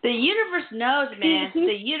 The universe knows, man.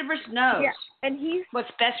 The universe knows. Yeah, and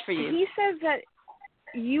what's best for you. He says that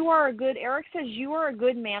Eric says you are a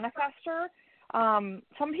good manifester.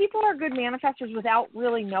 Some people are good manifestors without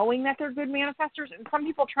really knowing that they're good manifestors, and some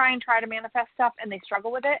people try to manifest stuff and they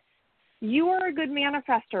struggle with it. You are a good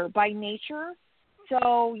manifestor by nature,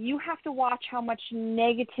 so you have to watch how much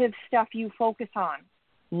negative stuff you focus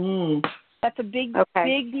on. That's a big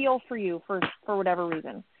deal for you for whatever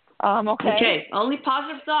reason. Okay. Only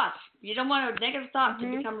positive thoughts. You don't want a negative thought to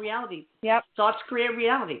become reality. Yep. Thoughts create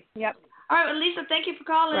reality. Yep. All right, well, Lisa, thank you for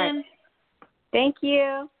calling. Right. Thank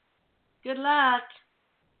you. Good luck.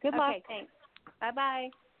 Good luck. Okay, thanks.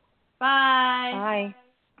 Bye-bye. Bye.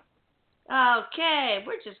 Okay,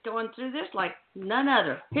 we're just going through this like none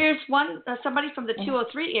other. Here's somebody from the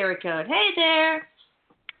 203 area code. Hey there.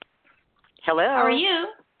 Hello. How are you?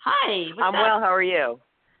 Hi. What's up? Well. How are you?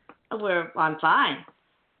 I'm fine.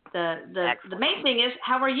 The main thing is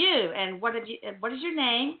how are you and what is your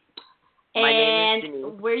name? My name is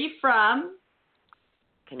Denise. Where are you from?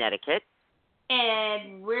 Connecticut.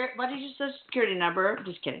 And what is your social security number?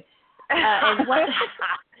 Just kidding. And what?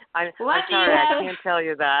 I'm sorry, I can't tell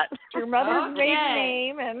you that. Your mother's maiden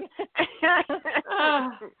name and.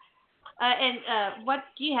 And what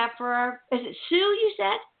do you have for our? Is it Sue? You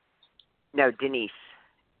said? No, Denise.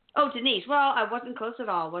 Oh, Denise. Well, I wasn't close at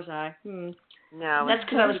all, was I? No. That's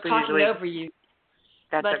because I was talking over you.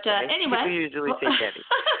 That's but okay. Anyway. People usually say Debbie.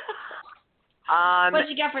 What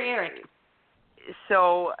you got for Eric?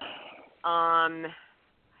 So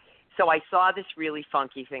I saw this really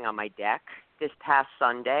funky thing on my deck this past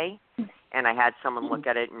Sunday, and I had someone look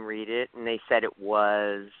at it and read it, and they said it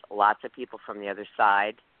was lots of people from the other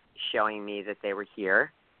side showing me that they were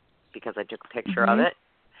here because I took a picture of it.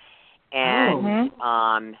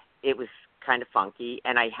 And it was kind of funky,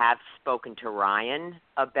 and I have spoken to Ryan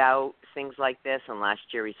about things like this, and last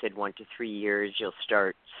year he said 1 to 3 years you'll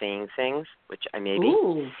start seeing things, which I may be.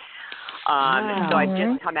 Ooh. Wow. So I've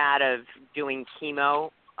just come out of doing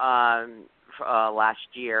chemo last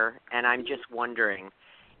year, and I'm just wondering,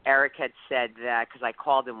 Eric had said that, because I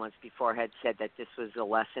called him once before, had said that this was a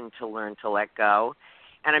lesson to learn to let go,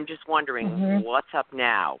 and I'm just wondering, what's up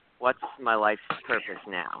now? What's my life's purpose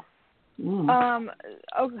now?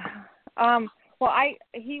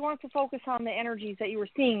 He wants to focus on the energies that you were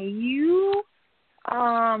seeing. You,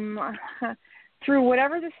 through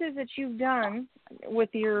whatever this is that you've done with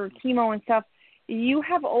your chemo and stuff, you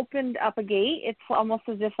have opened up a gate. It's almost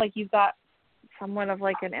as if like you've got somewhat of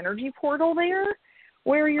like an energy portal there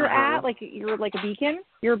where you're at, like you're like a beacon.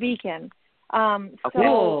 You're a beacon.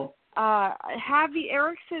 So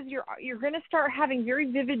Eric says you're going to start having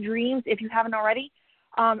very vivid dreams if you haven't already.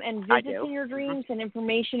 And visits in your dreams and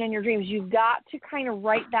information in your dreams. You've got to kind of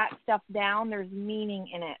write that stuff down. There's meaning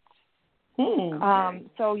in it.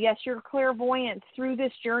 So, yes, your clairvoyance, through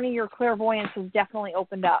this journey, your clairvoyance has definitely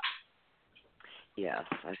opened up. Yes,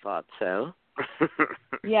 I thought so.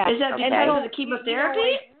 Yeah. Is that because of the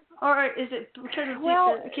chemotherapy? Or is it because of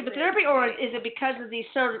the chemotherapy? Or is it because of the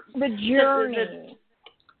journey?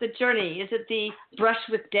 The journey. Is it the brush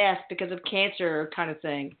with death because of cancer kind of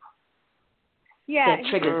thing? Yeah, that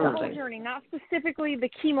triggered the something. whole journey, not specifically the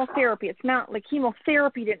chemotherapy. It's not like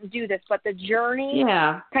chemotherapy didn't do this, but the journey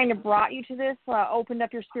kind of brought you to this, opened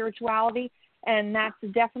up your spirituality, and that's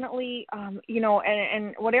definitely, and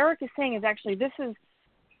what Eric is saying is actually this is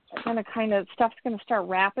kind of stuff's going to start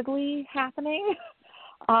rapidly happening.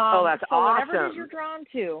 That's so awesome. Whatever it is you're drawn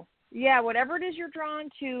to, whatever it is you're drawn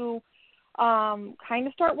to, kind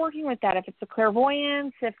of start working with that. If it's the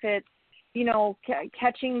clairvoyance, if it's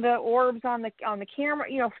catching the orbs on the camera,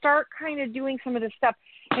 start kind of doing some of this stuff.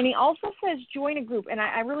 And he also says join a group, and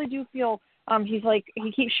I really do feel he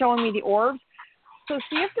keeps showing me the orbs. So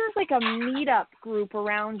see if there's like a meetup group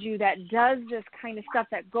around you that does this kind of stuff,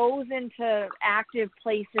 that goes into active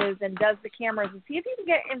places and does the cameras, and see if you can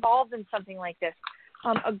get involved in something like this.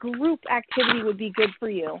 A group activity would be good for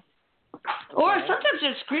you. Or sometimes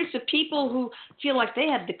there's groups of people who feel like they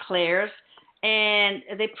have the clairs, and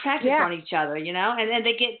they practice on each other, and then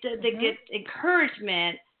they get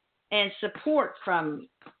encouragement and support from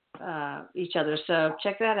each other. So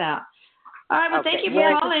check that out. All right. Well, thank you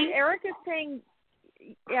for calling. Eric's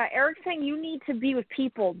saying you need to be with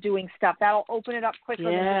people doing stuff. That'll open it up quicker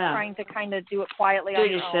than just trying to kind of do it quietly on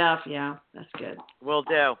your yourself. own. Yeah, that's good. Will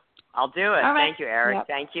do. I'll do it. All right. Thank you, Eric. Yep.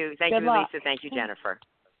 Thank you, Good luck. Lisa. Thank you, Jennifer.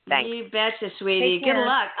 Thanks. You betcha, sweetie. Take Good care.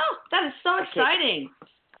 luck. Oh, that is so exciting.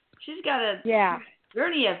 She's got a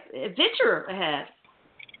journey of adventure ahead.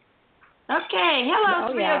 Okay.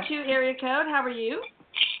 Hello, 302 area code. How are you?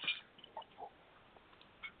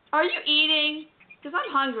 Are you eating? Because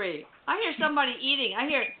I'm hungry. I hear somebody eating. I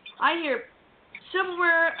hear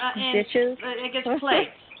silverware and dishes. I guess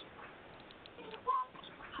plates.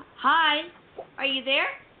 Hi. Are you there?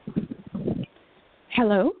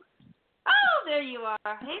 Hello. Oh, there you are.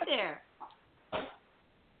 Hey there.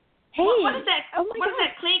 Hey. What is that? Oh my what is God.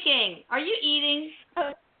 that clinking? Are you eating?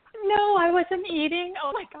 No, I wasn't eating.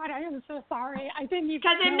 Oh my God, I am so sorry. I didn't even.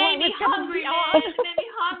 Because it made me hungry, man. It made me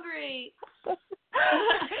hungry.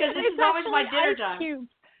 Because this is always my dinner time. Cubes.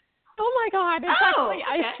 Oh my God, it's actually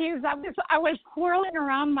ice cubes. I was swirling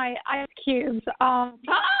around my ice cubes. Oh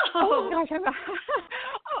my gosh,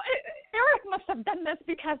 Eric must have done this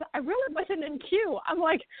because I really wasn't in queue. I'm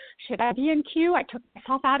like, should I be in queue? I took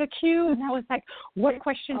myself out of queue, and I was like, what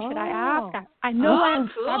question should I ask? I know I'm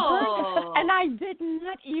stubborn, and I did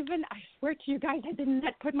not even, I swear to you guys, I did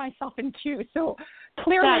not put myself in queue. So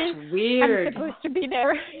clearly, that's weird. I'm supposed to be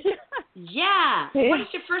there. Yeah. What is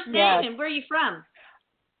your first name and where are you from?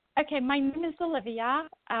 Okay, my name is Olivia.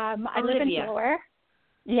 I live in Delaware.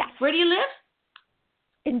 Yes. Where do you live?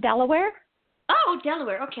 In Delaware. Oh,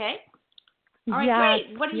 Delaware. Okay. All right,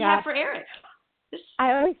 great. What do you have for Eric?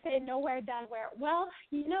 I always say nowhere, Delaware. Well,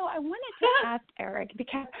 I wanted to ask Eric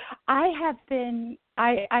because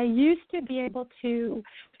I used to be able to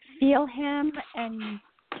feel him and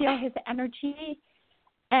feel his energy.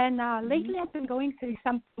 And lately I've been going through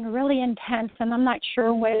something really intense, and I'm not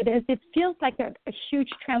sure what it is. It feels like a huge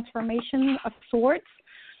transformation of sorts,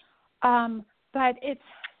 but it's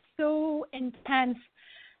so intense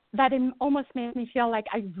that it almost makes me feel like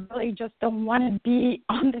I really just don't want to be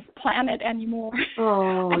on this planet anymore.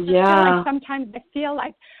 Oh, I feel like sometimes I feel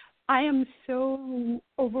like I am so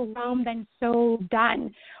overwhelmed and so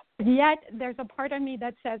done. Yet there's a part of me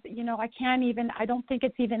that says, I don't think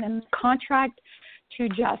it's even in the contract to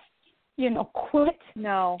just, quit.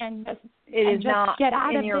 No, and just, it and is just not get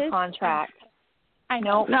out in of your this. contract. I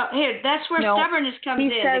know. No, here, that's where stubbornness comes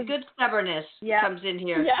in. Says, the good stubbornness comes in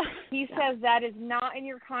here. Yeah. He says that is not in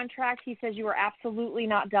your contract. He says you are absolutely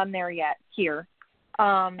not done there yet here.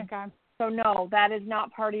 Okay. So, no, that is not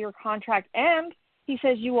part of your contract. And he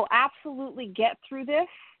says you will absolutely get through this,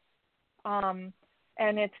 and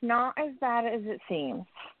it's not as bad as it seems.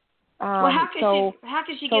 Well, how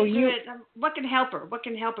can she get through it? What can help her? What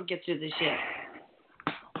can help her get through this shit?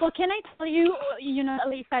 Well, can I tell you,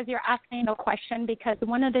 Elisa, as you're asking a question, because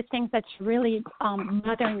one of the things that's really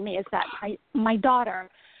bothering me is that my daughter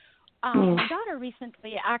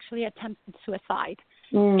recently actually attempted suicide,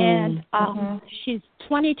 and she's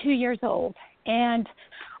 22 years old, and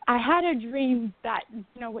I had a dream that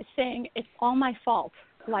was saying it's all my fault,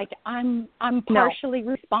 like I'm partially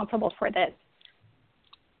responsible for this.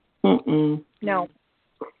 No,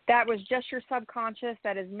 that was just your subconscious.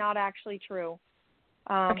 That is not actually true.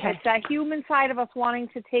 It's that human side of us wanting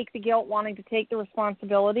to take the guilt, wanting to take the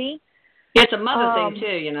responsibility. It's a mother thing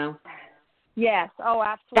too, Yes. Oh,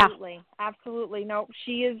 absolutely. Yeah. Absolutely. No,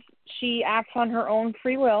 she acts on her own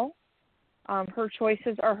free will. Her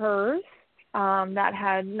choices are hers. That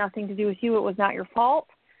had nothing to do with you. It was not your fault.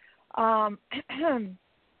 The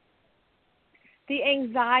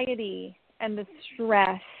anxiety and the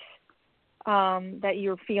stress that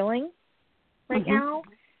you're feeling right now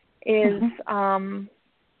is,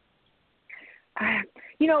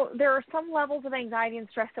 there are some levels of anxiety and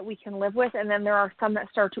stress that we can live with, and then there are some that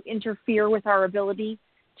start to interfere with our ability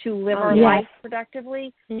to live our life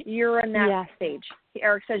productively. You're in that stage.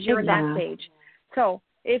 Eric says you're in that stage. So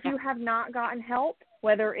if you have not gotten help,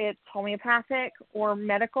 whether it's homeopathic or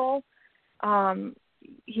medical,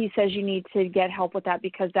 he says you need to get help with that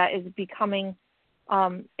because that is becoming,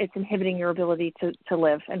 it's inhibiting your ability to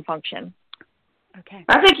live and function. Okay.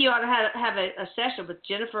 I think you ought to have a session with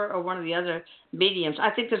Jennifer or one of the other mediums.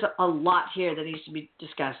 I think there's a lot here that needs to be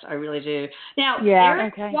discussed. I really do. Now,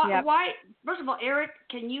 Eric, why? First of all, Eric,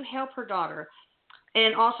 can you help her daughter?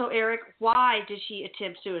 And also, Eric, why did she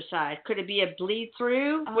attempt suicide? Could it be a bleed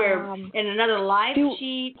through where in another life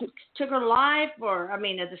she took her life, or at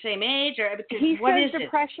the same age, or because he what says is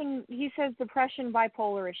depression? It? He says depression,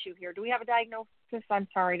 bipolar issue here. Do we have a diagnosis? I'm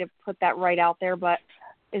sorry to put that right out there, but.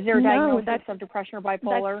 Is there a diagnosis of depression or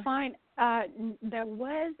bipolar? That's fine. There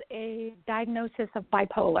was a diagnosis of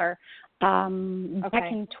bipolar back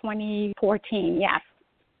in 2014. Yes,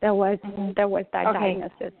 there was that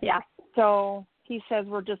diagnosis. Yeah. So he says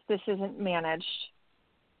this isn't managed.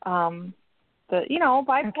 Bipolar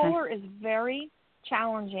is very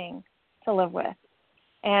challenging to live with,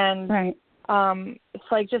 and it's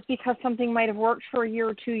like just because something might have worked for a year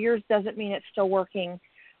or 2 years doesn't mean it's still working.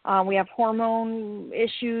 We have hormone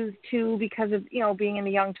issues too because of being in the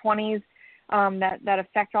young 20s that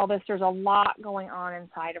affect all this. There's a lot going on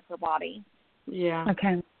inside of her body. Yeah.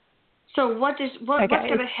 Okay. So what's going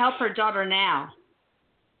to help her daughter now?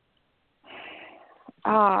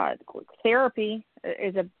 Therapy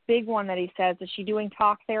is a big one that he says. Is she doing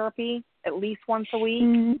talk therapy at least once a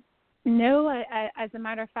week? No, as a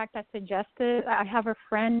matter of fact, I suggested. I have a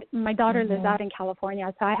friend. My daughter lives out in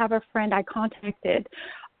California, so I have a friend I contacted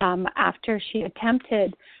after she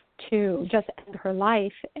attempted to just end her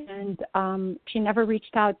life, and she never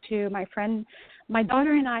reached out to my friend. My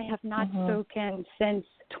daughter and I have not spoken since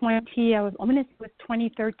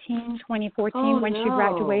 2013, 2014 when she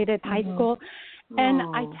graduated high school. And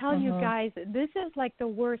I tell you guys, this is like the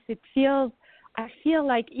worst. I feel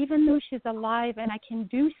like even though she's alive and I can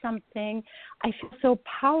do something, I feel so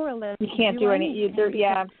powerless. You can't do anything. When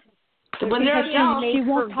they're adults, she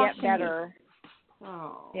won't get better.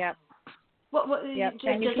 Oh. Yep.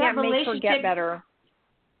 And you can't make her get better.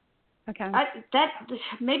 Okay. That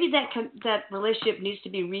relationship needs to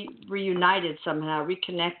be reunited somehow,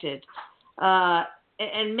 reconnected.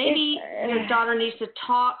 And maybe your daughter needs to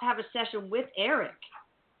have a session with Eric.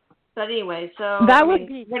 But anyway, so what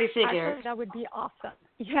do you think, Eric? That would be awesome.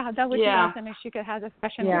 Yeah, that would be awesome if she could have a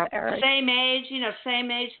session with Eric. Same age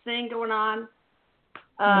thing going on.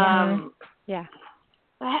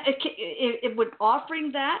 It would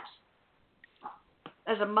offering that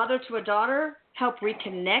as a mother to a daughter help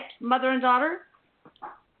reconnect mother and daughter?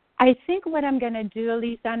 I think what I'm going to do,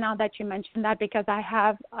 Lisa, now that you mentioned that, because I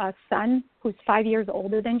have a son who's 5 years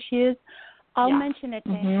older than she is, I'll mention it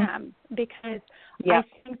to him because I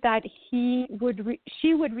think that she would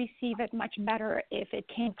receive it much better if it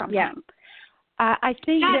came from him. I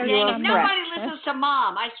think nobody listens to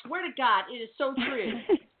Mom. I swear to God, it is so true.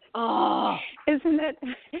 Isn't it?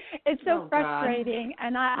 It's so frustrating,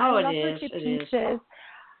 and I love her to pieces.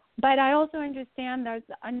 But I also understand there's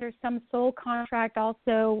under some soul contract.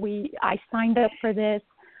 Also, I signed up for this.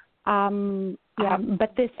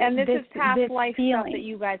 But this is past life stuff that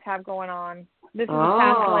you guys have going on. This is a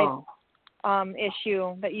past life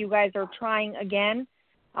issue that you guys are trying again.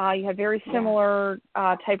 You had very similar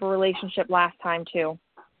type of relationship last time too.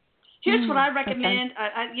 Here's what I recommend.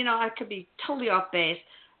 I could be totally off base,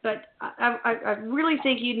 but I really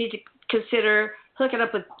think you need to consider hooking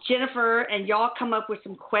up with Jennifer, and y'all come up with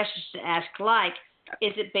some questions to ask, like,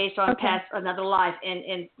 is it based on past another life,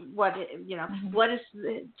 and what what is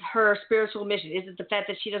her spiritual mission? Is it the fact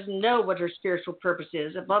that she doesn't know what her spiritual purpose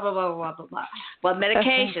is? Blah blah blah blah blah blah. What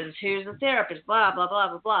medications? Who's the therapist? Blah blah blah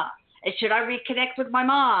blah blah. And should I reconnect with my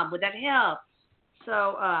mom? Would that help?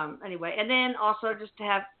 So anyway, and then also just to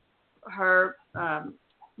have her,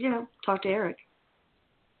 talk to Eric.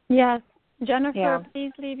 Yes. Jennifer,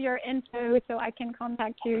 please leave your info so I can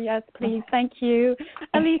contact you. Yes, please. Thank you.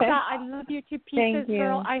 Elisa, I love you to pieces,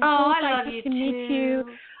 girl. I hope I get to meet you.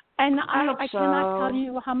 And I cannot tell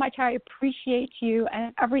you how much I appreciate you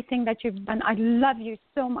and everything that you've done. I love you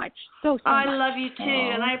so much. So much. I love you too,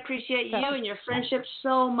 and I appreciate you and your friendship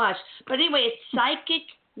so much. But anyway, it's Psychic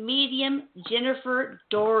Medium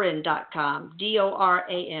JenniferDoran.com.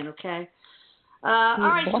 DORAN, okay? All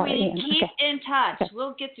right, sweetie, keep in touch.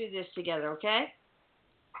 We'll get through this together, okay?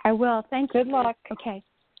 I will. Thank you. Good luck. Okay.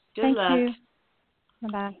 Good luck. Thank you.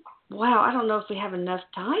 Bye-bye. wow, I don't know if we have enough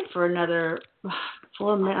time for another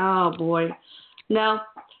 4 minutes. Oh, boy. No,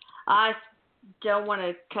 I don't want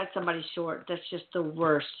to cut somebody short. That's just the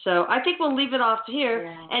worst. So I think we'll leave it off here.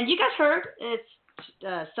 Yeah. And you guys heard, it's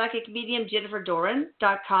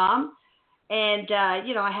psychicmediumjenniferdoran.com. And,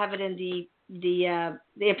 I have it in the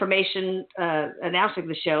information announcing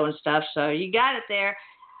the show and stuff. So you got it there.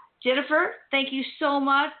 Jennifer, thank you so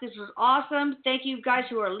much. This was awesome. Thank you guys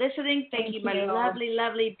who are listening. Thank you, my lovely,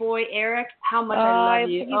 lovely boy, Eric. How much I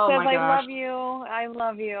love you. He says my gosh. I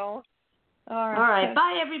love you. All right.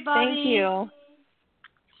 Bye, everybody. Thank you.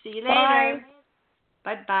 See you later.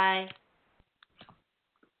 Bye-bye.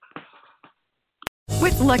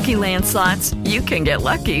 With Lucky Land Slots, you can get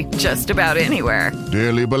lucky just about anywhere.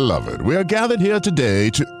 Dearly beloved, we are gathered here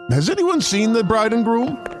today to... Has anyone seen the bride and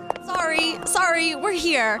groom? Sorry, we're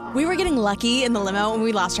here. We were getting lucky in the limo and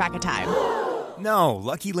we lost track of time. No,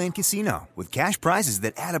 Lucky Land Casino, with cash prizes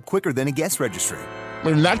that add up quicker than a guest registry.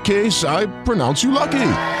 In that case, I pronounce you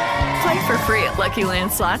lucky. Play for free at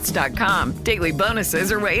LuckyLandSlots.com. Daily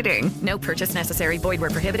bonuses are waiting. No purchase necessary. Void where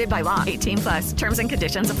prohibited by law. 18+. Terms and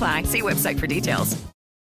conditions apply. See website for details.